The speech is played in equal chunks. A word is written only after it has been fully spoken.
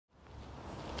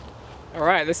All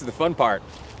right, this is the fun part.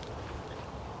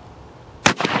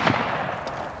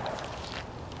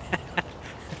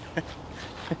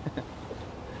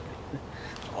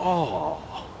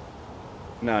 Oh.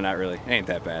 No, not really. Ain't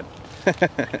that bad.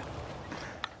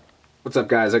 What's up,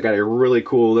 guys? I got a really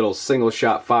cool little single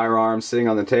shot firearm sitting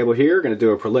on the table here. Going to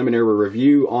do a preliminary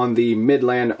review on the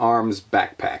Midland Arms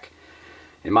Backpack.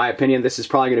 In my opinion, this is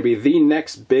probably going to be the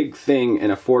next big thing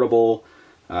in affordable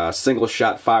single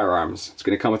shot firearms. It's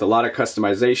going to come with a lot of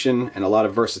customization and a lot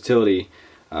of versatility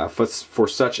for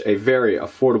such a very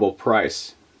affordable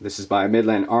price. This is by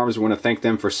Midland Arms. We want to thank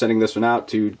them for sending this one out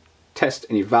to test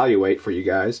and evaluate for you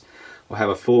guys. We'll have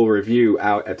a full review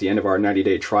out at the end of our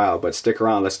 90-day trial, but stick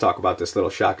around, let's talk about this little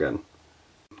shotgun.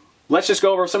 Let's just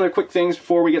go over some of the quick things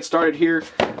before we get started here.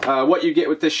 What you get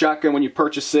with this shotgun when you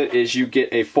purchase it is you get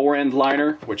a 4-end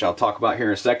liner, which I'll talk about here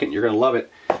in a second. You're going to love it.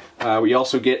 We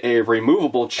also get a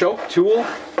removable choke tool.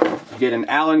 You get an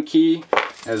Allen key,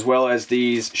 as well as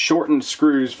these shortened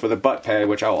screws for the butt pad,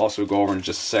 which I'll also go over in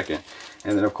just a second.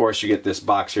 And then of course you get this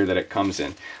box here that it comes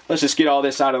in. Let's just get all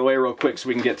this out of the way real quick so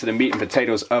we can get to the meat and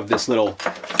potatoes of this little,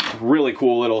 really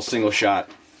cool little single shot.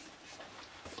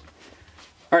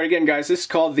 Alright, again guys, this is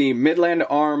called the Midland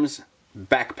Arms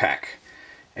Backpack.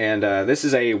 And this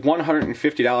is a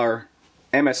 $150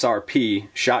 MSRP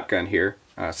shotgun here,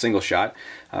 single shot.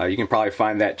 You can probably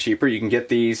find that cheaper. You can get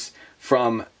these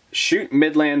from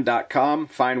shootmidland.com,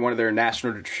 find one of their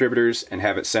national distributors and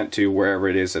have it sent to wherever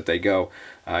it is that they go.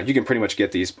 You can pretty much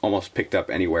get these almost picked up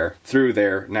anywhere through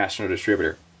their national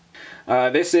distributor.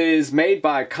 This is made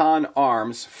by Con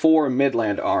Arms for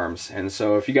Midland Arms, and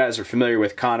so if you guys are familiar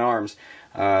with Con Arms,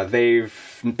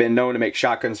 they've been known to make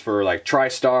shotguns for like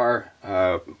TriStar,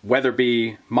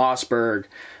 Weatherby, Mossberg,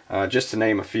 just to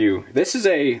name a few.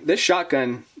 This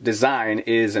shotgun design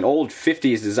is an old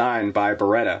 50s design by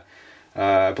Beretta.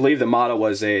 I believe the model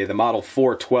was the model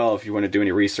 412 if you want to do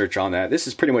any research on that. This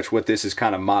is pretty much what this is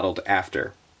kind of modeled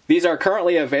after. These are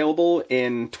currently available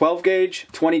in 12 gauge,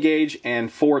 20 gauge,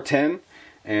 and 410.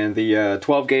 And the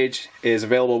 12 gauge is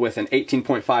available with an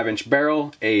 18.5 inch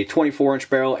barrel, a 24 inch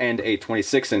barrel, and a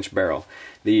 26 inch barrel.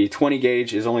 The 20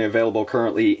 gauge is only available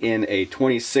currently in a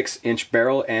 26 inch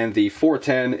barrel, and the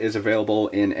 410 is available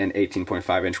in an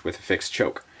 18.5 inch with a fixed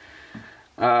choke.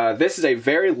 This is a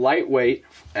very lightweight,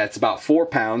 it's about 4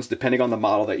 pounds depending on the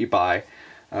model that you buy,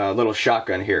 little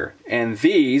shotgun here. And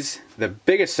these, the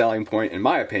biggest selling point in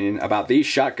my opinion about these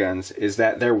shotguns is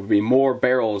that there will be more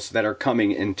barrels that are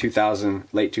coming in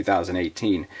late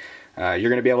 2018. You're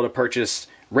going to be able to purchase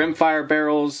rimfire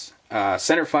barrels,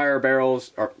 centerfire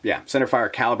barrels,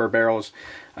 centerfire caliber barrels.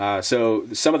 So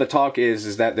some of the talk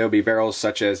is that there'll be barrels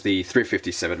such as the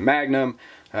 357 Magnum,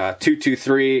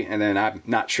 223, and then I'm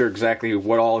not sure exactly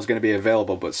what all is going to be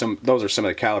available, but those are some of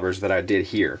the calibers that I did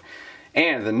here.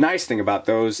 And the nice thing about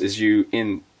those is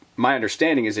in my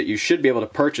understanding is that you should be able to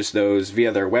purchase those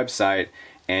via their website,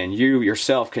 and you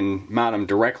yourself can mount them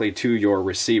directly to your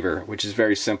receiver, which is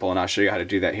very simple, and I'll show you how to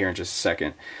do that here in just a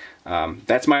second.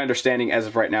 That's my understanding as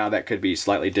of right now. That could be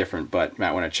slightly different, but you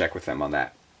might want to check with them on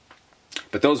that.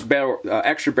 But those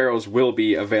extra barrels will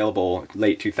be available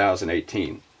late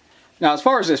 2018. Now, as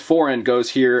far as this 4-end goes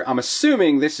here, I'm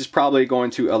assuming this is probably going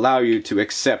to allow you to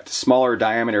accept smaller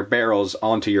diameter barrels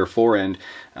onto your 4-end.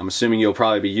 I'm assuming you'll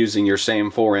probably be using your same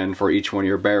 4-end for each one of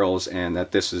your barrels, and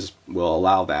that will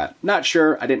allow that. Not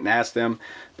sure, I didn't ask them,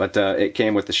 but it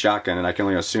came with the shotgun, and I can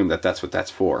only assume that that's what that's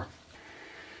for.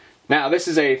 Now, this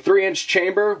is a 3-inch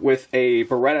chamber with a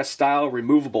Beretta style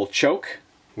removable choke,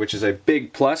 which is a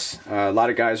big plus. A lot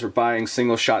of guys are buying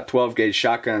single shot 12 gauge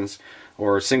shotguns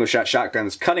or single shot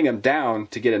shotguns, cutting them down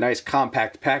to get a nice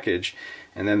compact package,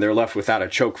 and then they're left without a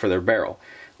choke for their barrel.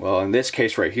 Well, in this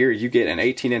case right here, you get an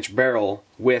 18-inch barrel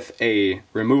with a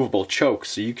removable choke,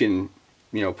 so you can,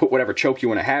 put whatever choke you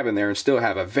want to have in there and still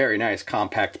have a very nice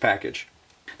compact package.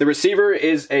 The receiver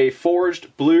is a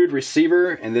forged blued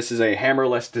receiver, and this is a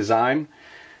hammerless design.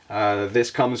 This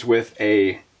comes with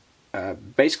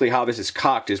basically how this is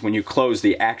cocked is when you close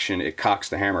the action, it cocks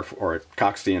the hammer, or it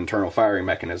cocks the internal firing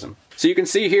mechanism. So you can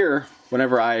see here,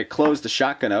 whenever I close the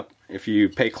shotgun up, if you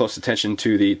pay close attention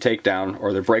to the takedown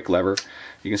or the brake lever,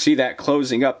 you can see that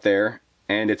closing up there,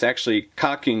 and it's actually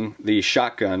cocking the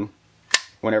shotgun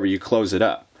whenever you close it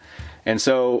up. And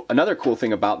so another cool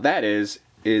thing about that is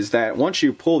that once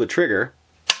you pull the trigger,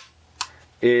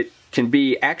 it can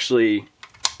be actually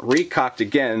recocked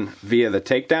again via the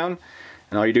takedown,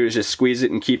 and all you do is just squeeze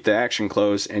it and keep the action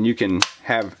closed, and you can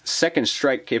have second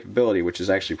strike capability, which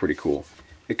is actually pretty cool.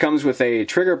 It comes with a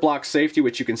trigger block safety,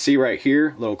 which you can see right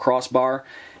here, little crossbar,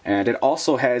 And it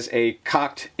also has a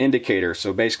cocked indicator,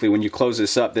 so basically when you close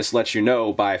this up, this lets you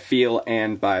know by feel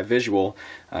and by visual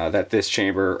that this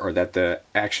chamber, or that the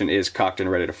action is cocked and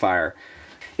ready to fire.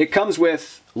 It comes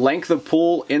with length of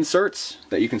pull inserts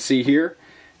that you can see here,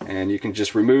 and you can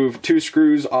just remove 2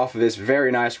 screws off of this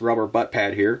very nice rubber butt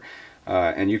pad here.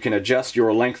 And you can adjust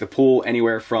your length of pull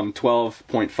anywhere from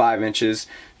 12.5 inches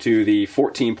to the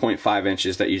 14.5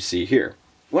 inches that you see here.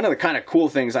 One of the kind of cool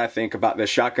things I think about this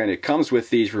shotgun, it comes with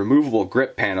these removable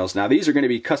grip panels. Now these are going to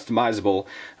be customizable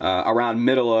around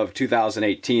middle of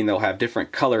 2018. They'll have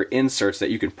different color inserts that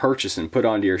you can purchase and put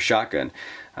onto your shotgun.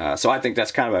 So I think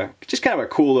that's kind of a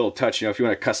cool little touch. You know, if you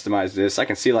want to customize this, I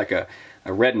can see like a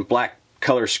red and black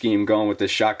color scheme going with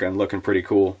this shotgun, looking pretty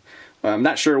cool. I'm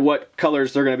not sure what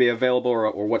colors they're going to be available,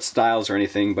 or what styles or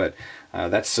anything, but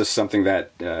that's just something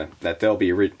that they'll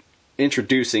be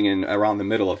introducing in around the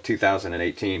middle of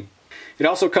 2018. It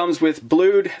also comes with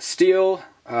blued steel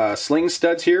sling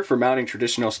studs here for mounting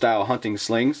traditional style hunting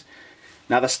slings.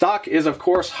 Now the stock is of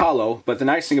course hollow, but the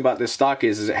nice thing about this stock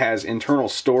is it has internal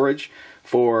storage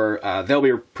for, they'll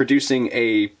be producing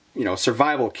a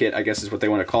survival kit, I guess is what they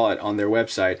want to call it, on their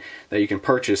website that you can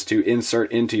purchase to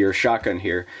insert into your shotgun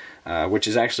here. Which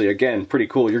is actually, again, pretty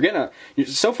cool.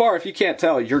 So far, if you can't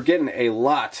tell, you're getting a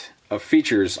lot of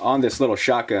features on this little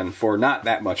shotgun for not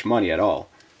that much money at all.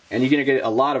 And you're going to get a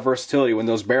lot of versatility when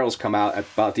those barrels come out at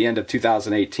about the end of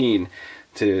 2018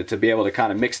 to be able to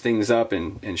kind of mix things up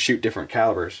and shoot different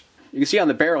calibers. You can see on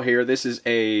the barrel here, this is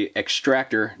a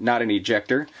extractor, not an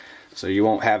ejector. So you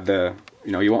won't have the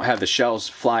shells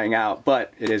flying out,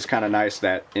 but it is kind of nice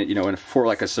that, for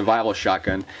like a survival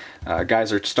shotgun,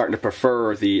 guys are starting to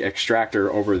prefer the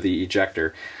extractor over the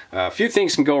ejector. A few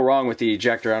things can go wrong with the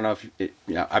ejector. I don't know if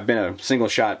I've been a single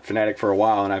shot fanatic for a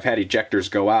while, and I've had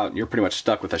ejectors go out and you're pretty much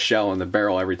stuck with a shell in the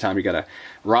barrel every time. You got to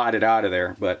rod it out of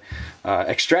there. But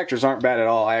extractors aren't bad at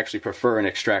all. I actually prefer an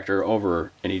extractor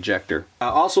over an ejector.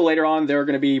 Also later on, they're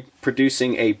going to be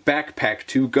producing a backpack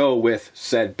to go with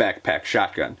said backpack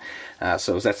shotgun.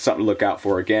 So that's something to look out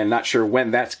for. Again, not sure when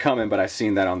that's coming, but I've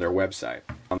seen that on their website.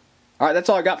 Alright, that's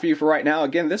all I got for you for right now.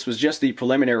 Again, this was just the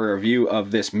preliminary review of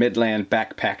this Midland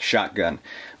Backpack Shotgun.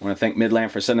 I want to thank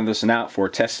Midland for sending this one out for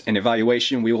test and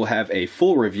evaluation. We will have a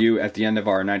full review at the end of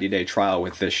our 90-day trial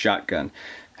with this shotgun.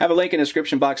 I have a link in the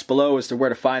description box below as to where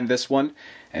to find this one.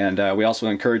 And we also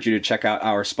encourage you to check out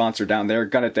our sponsor down there,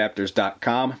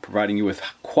 Gunadapters.com, providing you with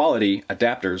quality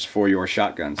adapters for your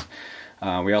shotguns.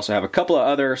 We also have a couple of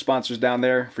other sponsors down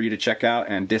there for you to check out,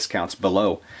 and discounts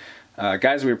below.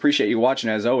 Guys, we appreciate you watching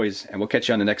as always, and we'll catch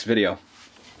you on the next video.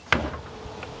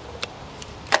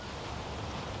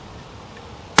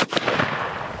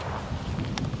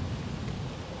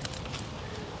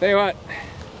 Tell you what,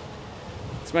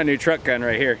 it's my new truck gun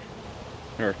right here,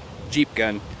 or Jeep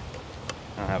gun.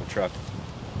 I don't have a truck.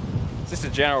 It's just a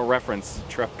general reference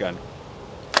truck gun.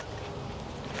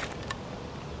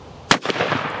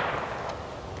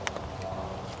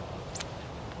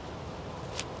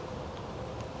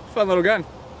 Fun little gun.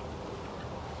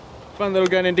 Fun little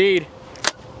gun indeed.